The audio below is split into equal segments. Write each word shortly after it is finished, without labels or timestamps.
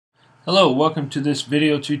Hello, welcome to this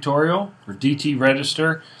video tutorial for DT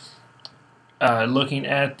Register looking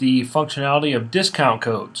at the functionality of discount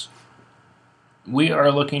codes. We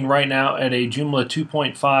are looking right now at a Joomla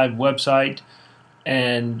 2.5 website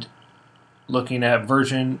and looking at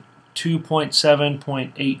version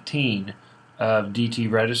 2.7.18 of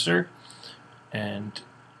DT Register, and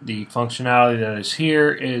the functionality that is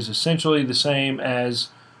here is essentially the same as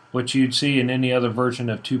what you'd see in any other version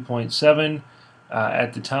of 2.7.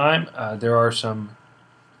 At the time, there are some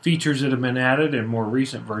features that have been added in more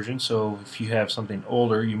recent versions, so if you have something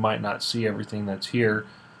older you might not see everything that's here.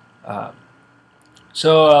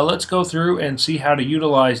 Let's go through and see how to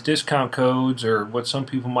utilize discount codes, or what some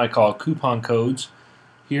people might call coupon codes,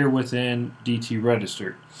 here within DT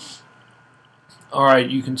Register. Alright,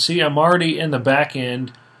 you can see I'm already in the back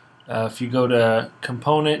end. If you go to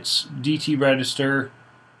Components, DT Register,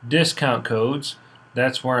 Discount Codes,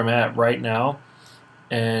 that's where I'm at right now.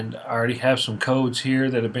 And I already have some codes here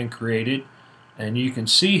that have been created, and you can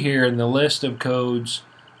see here in the list of codes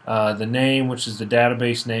the name, which is the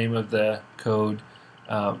database name of the code,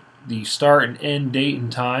 the start and end date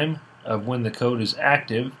and time of when the code is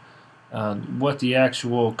active, what the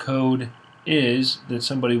actual code is that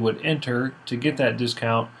somebody would enter to get that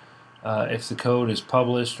discount, if the code is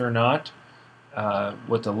published or not,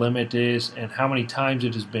 what the limit is, and how many times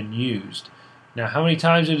it has been used. Now, how many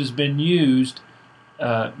times it has been used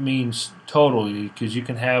means totally, because you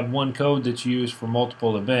can have one code that's used for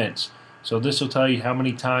multiple events. So this will tell you how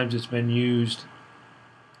many times it's been used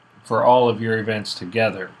for all of your events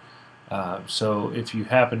together. So if you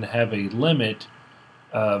happen to have a limit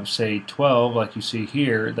of, say, 12, like you see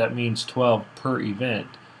here, that means 12 per event.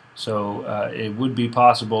 So it would be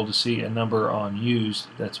possible to see a number on used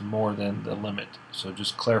that's more than the limit. So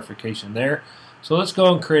just clarification there. So let's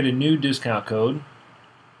go and create a new discount code.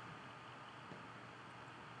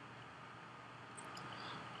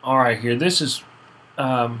 Alright, here, this is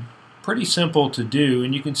pretty simple to do,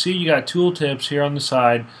 and you can see you got tooltips here on the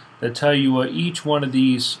side that tell you what each one of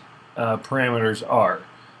these parameters are.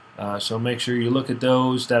 So make sure you look at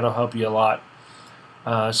those, that'll help you a lot.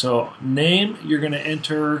 So name, you're going to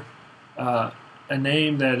enter a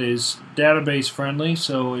name that is database friendly,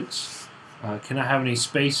 so it's cannot have any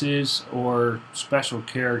spaces or special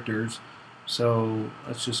characters. So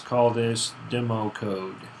let's just call this demo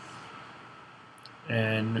code.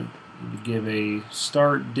 And give a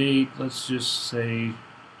start date, let's just say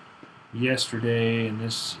yesterday, and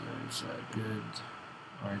this is good.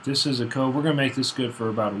 Alright, this is a code. We're going to make this good for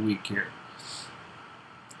about a week here.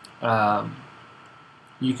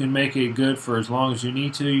 You can make it good for as long as you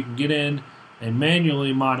need to. You can get in and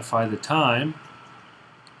manually modify the time.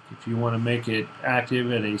 If you want to make it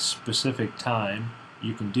active at a specific time,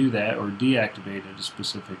 you can do that, or deactivate at a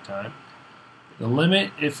specific time. The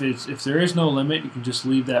limit, if there is no limit, you can just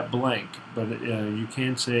leave that blank. But you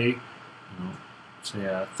can say,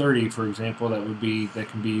 say 30, for example. That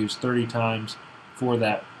can be used 30 times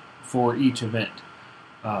for each event.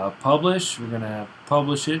 Publish, we're going to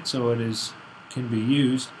publish it so it can be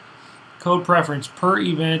used. Code preference per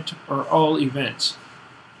event or all events.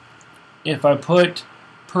 If I put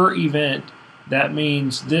per event, that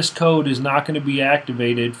means this code is not going to be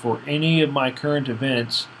activated for any of my current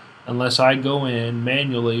events unless I go in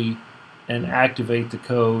manually and activate the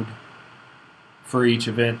code for each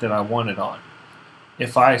event that I want it on.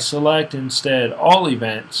 If I select instead all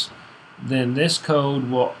events, then this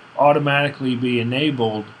code will automatically be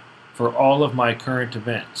enabled for all of my current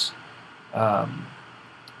events. And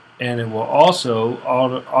it will also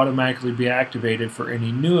automatically be activated for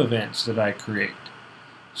any new events that I create.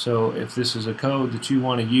 So if this is a code that you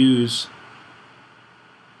want to use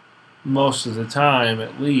most of the time,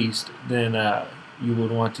 at least, then you would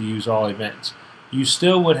want to use all events. You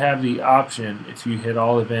still would have the option, if you hit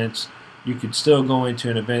all events, you could still go into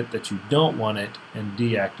an event that you don't want it and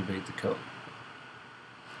deactivate the code.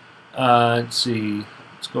 Let's see,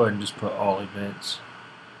 let's go ahead and just put all events.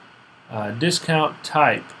 Discount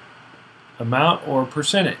type, amount or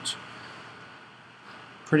percentage.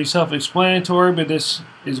 Pretty self-explanatory, but this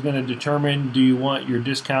is going to determine, do you want your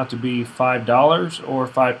discount to be $5 or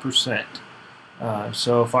 5%.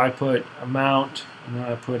 So if I put amount, and then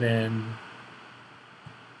I put in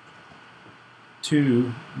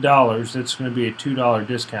 $2, that's going to be a $2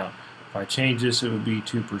 discount. If I change this, it would be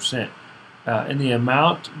 2%. In the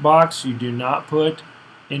amount box, you do not put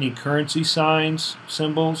any currency signs,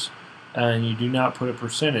 symbols, and you do not put a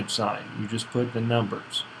percentage sign. You just put the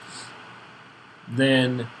numbers.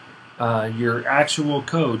 Then your actual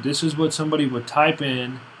code. This is what somebody would type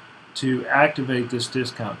in to activate this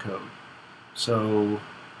discount code. So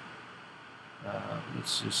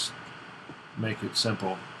let's just make it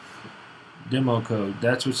simple. Demo code.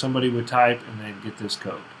 That's what somebody would type and they'd get this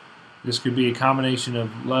code. This could be a combination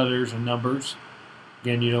of letters and numbers.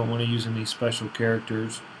 Again, you don't want to use any special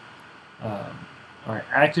characters. Alright,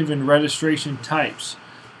 active and registration types.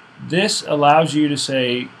 This allows you to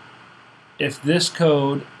say if this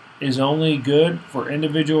code is only good for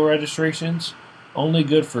individual registrations, only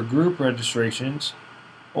good for group registrations,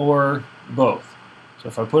 or both. So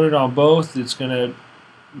if I put it on both, it's going to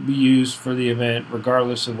be used for the event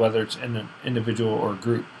regardless of whether it's in an individual or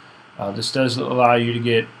group. This does allow you to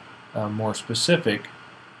get more specific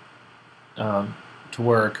to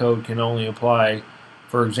where a code can only apply.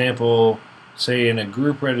 For example, say in a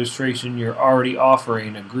group registration you're already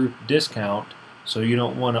offering a group discount, so you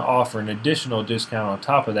don't want to offer an additional discount on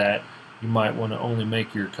top of that. You might want to only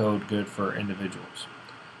make your code good for individuals.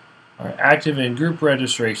 Alright, active in group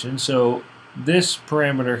registration. So this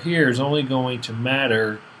parameter here is only going to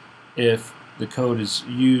matter if the code is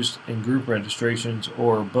used in group registrations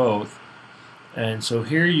or both. And so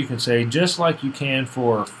here you can say, just like you can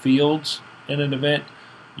for fields in an event,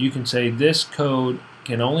 you can say this code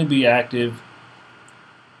can only be active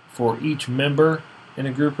for each member in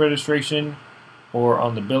a group registration, or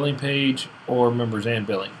on the billing page, or members and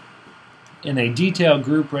billing. In a detailed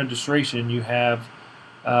group registration, you have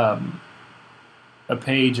a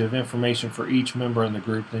page of information for each member in the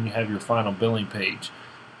group, then you have your final billing page.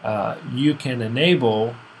 You can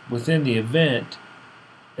enable within the event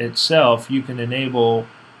itself, you can enable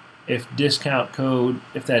if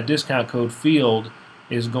that discount code field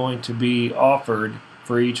is going to be offered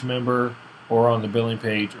for each member or on the billing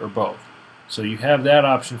page or both. So you have that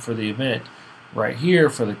option for the event. Right here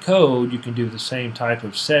for the code, you can do the same type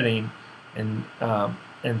of setting and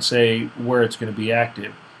say where it's going to be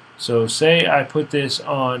active. So say I put this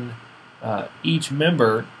on each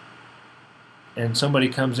member, and somebody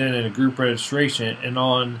comes in a group registration, and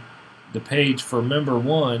on the page for member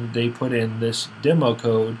 1 they put in this demo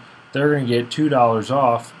code, they're going to get $2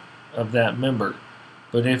 off of that member.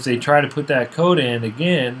 But if they try to put that code in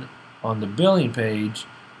again on the billing page,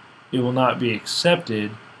 it will not be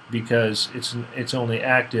accepted because it's only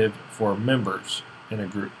active for members in a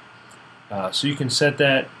group. So you can set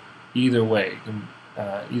that either way.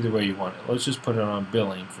 Either way you want it. Let's just put it on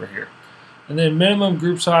billing for here. And then minimum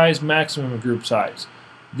group size, maximum group size.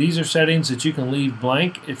 These are settings that you can leave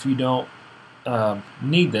blank if you don't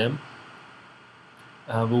need them.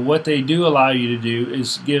 But what they do allow you to do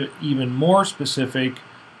is give even more specific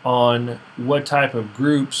on what type of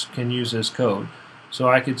groups can use this code. So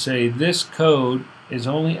I could say this code is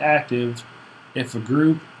only active if a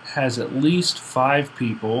group has at least 5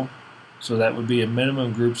 people, so that would be a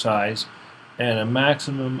minimum group size, and a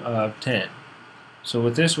maximum of 10. So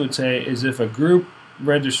what this would say is if a group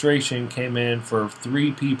registration came in for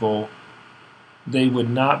 3 people, they would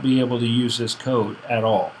not be able to use this code at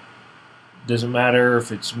all. Doesn't matter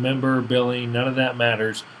if it's member, billing, none of that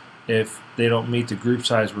matters if they don't meet the group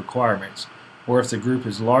size requirements. Or if the group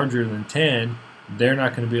is larger than 10, they're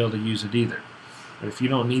not going to be able to use it either. But if you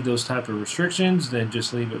don't need those type of restrictions, then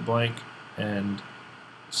just leave it blank and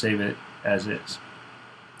save it as is.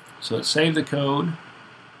 So let's save the code.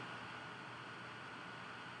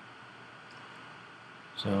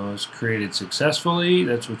 So it's created successfully.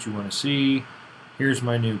 That's what you want to see. Here's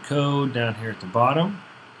my new code down here at the bottom.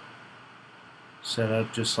 Set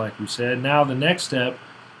up just like we said. Now the next step,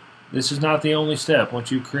 this is not the only step.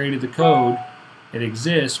 Once you've created the code, it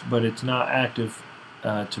exists, but it's not active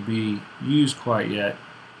to be used quite yet.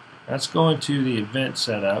 Let's go into the event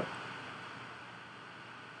setup.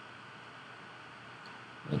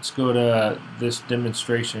 Let's go to this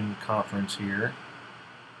demonstration conference here.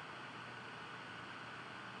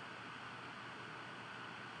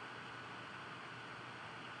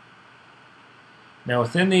 Now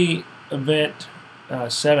within the event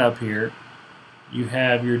setup here, you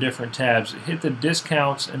have your different tabs. Hit the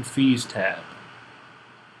discounts and fees tab.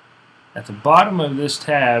 At the bottom of this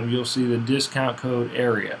tab, you'll see the discount code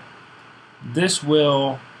area. This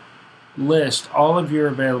will list all of your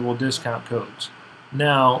available discount codes.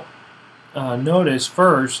 Now, notice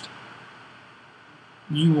first,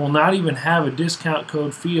 you will not even have a discount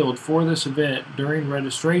code field for this event during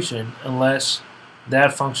registration unless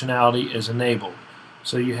that functionality is enabled.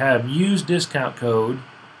 So you have use discount code.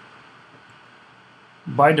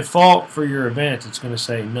 By default for your event, it's going to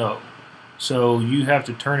say no. So you have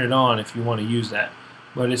to turn it on if you want to use that.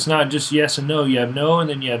 But it's not just yes and no. You have no, and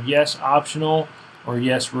then you have yes optional or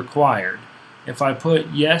yes required. If I put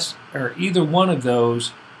yes or either one of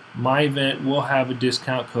those, my event will have a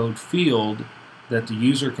discount code field that the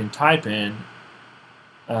user can type in,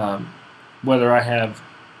 whether I have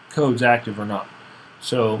code's active or not.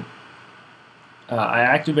 So I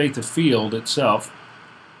activate the field itself,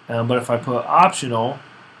 but if I put optional,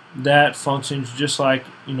 that functions just like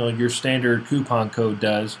your standard coupon code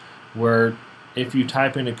does, where if you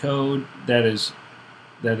type in a code that is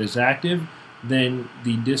active, then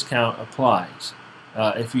the discount applies.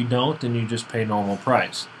 If you don't, then you just pay normal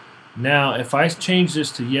price. Now, if I change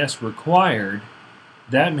this to yes required,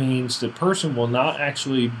 that means the person will not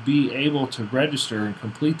actually be able to register and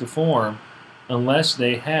complete the form unless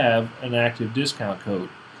they have an active discount code.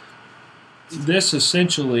 This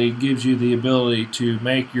essentially gives you the ability to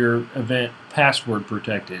make your event password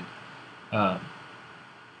protected.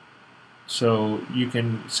 So you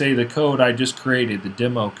can say the code I just created, the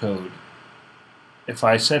demo code. If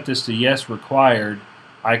I set this to yes required,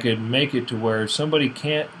 I could make it to where somebody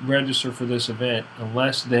can't register for this event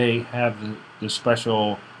unless they have the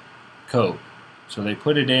special code. So they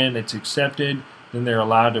put it in, it's accepted, then they're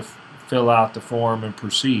allowed to fill out the form and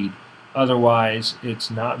proceed. Otherwise,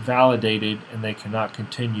 it's not validated and they cannot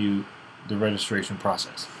continue the registration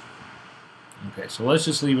process. Okay, so let's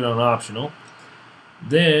just leave it on optional.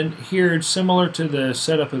 Then here, it's similar to the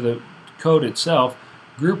setup of the code itself,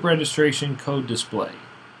 group registration code display.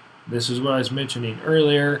 This is what I was mentioning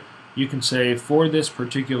earlier. You can say, for this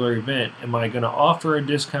particular event, am I going to offer a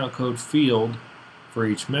discount code field for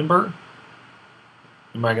each member?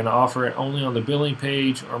 Am I going to offer it only on the billing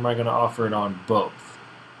page, or am I going to offer it on both?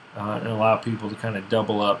 And allow people to kind of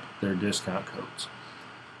double up their discount codes.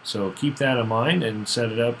 So keep that in mind and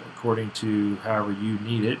set it up according to however you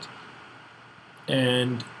need it.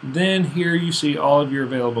 And then here you see all of your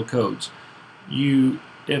available codes.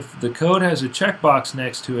 If the code has a checkbox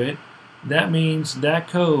next to it, that means that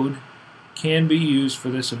code can be used for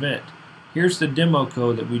this event. Here's the demo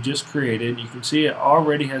code that we just created. You can see it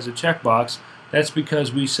already has a checkbox. That's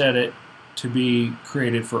because we set it to be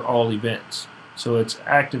created for all events. So it's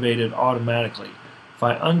activated automatically. If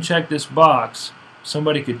I uncheck this box,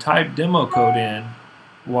 somebody could type demo code in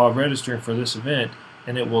while registering for this event,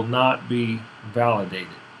 and it will not be validated.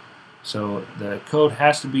 So the code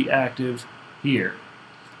has to be active here.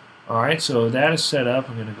 Alright, so that is set up.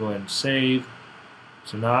 I'm going to go ahead and save.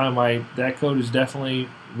 So now that code is definitely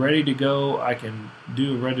ready to go. I can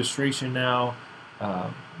do a registration now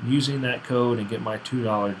using that code and get my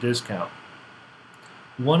 $2 discount.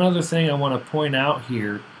 One other thing I want to point out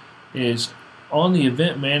here is on the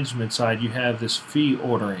event management side, you have this fee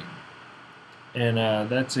ordering. And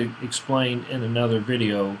that's explained in another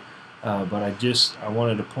video, but I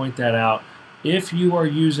wanted to point that out. If you are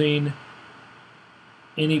using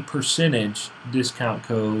any percentage discount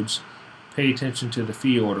codes, pay attention to the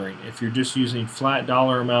fee ordering. If you're just using flat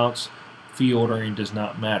dollar amounts, fee ordering does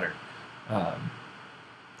not matter. But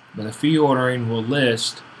the fee ordering will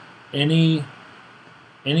list anything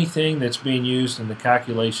that's being used in the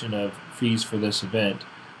calculation of fees for this event,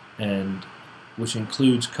 and which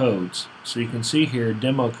includes codes. So you can see here,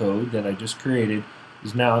 demo code that I just created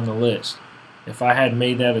is now on the list. If I had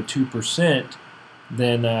made that a 2%,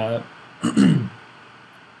 then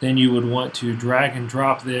then you would want to drag and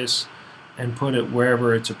drop this and put it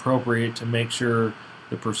wherever it's appropriate to make sure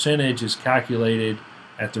the percentage is calculated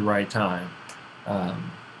at the right time.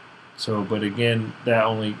 But again, that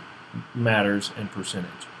only matters in percentage.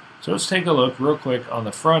 So let's take a look real quick on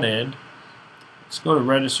the front end. Let's go to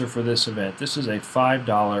register for this event. This is a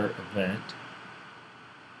 $5 event.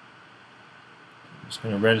 I'm just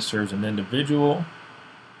going to register as an individual.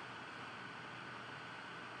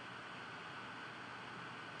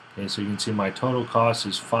 Okay, so you can see my total cost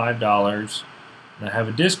is $5. And I have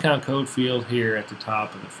a discount code field here at the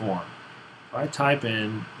top of the form. If I type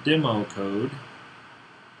in demo code,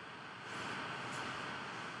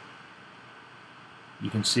 you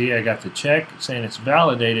can see I got the check saying it's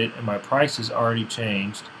validated, and my price has already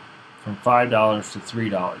changed from $5 to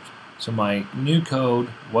 $3. So my new code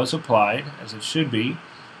was applied, as it should be.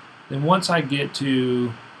 Then once I get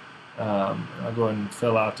to, I'll go ahead and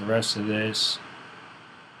fill out the rest of this.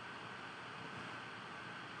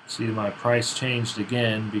 See, my price changed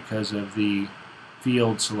again because of the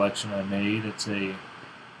field selection I made. It's a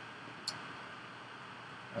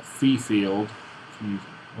fee field. If you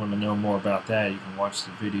want to know more about that, you can watch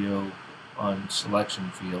the video on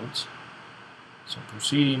selection fields. So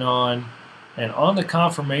proceeding on, and on the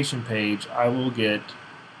confirmation page I will get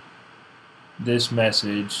this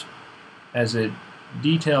message as it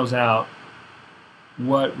details out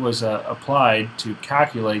what was applied to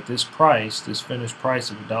calculate this price, this finished price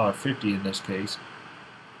of $1.50 in this case.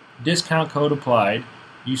 Discount code applied,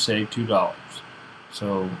 you save $2.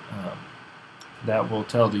 So that will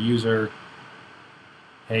tell the user,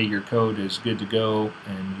 hey, your code is good to go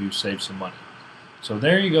and you save some money. So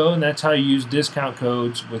there you go, and that's how you use discount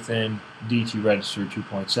codes within DT Register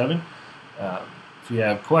 2.7. If you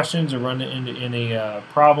have questions or run into any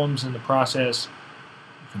problems in the process,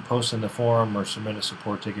 you can post in the forum or submit a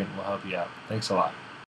support ticket and we'll help you out. Thanks a lot.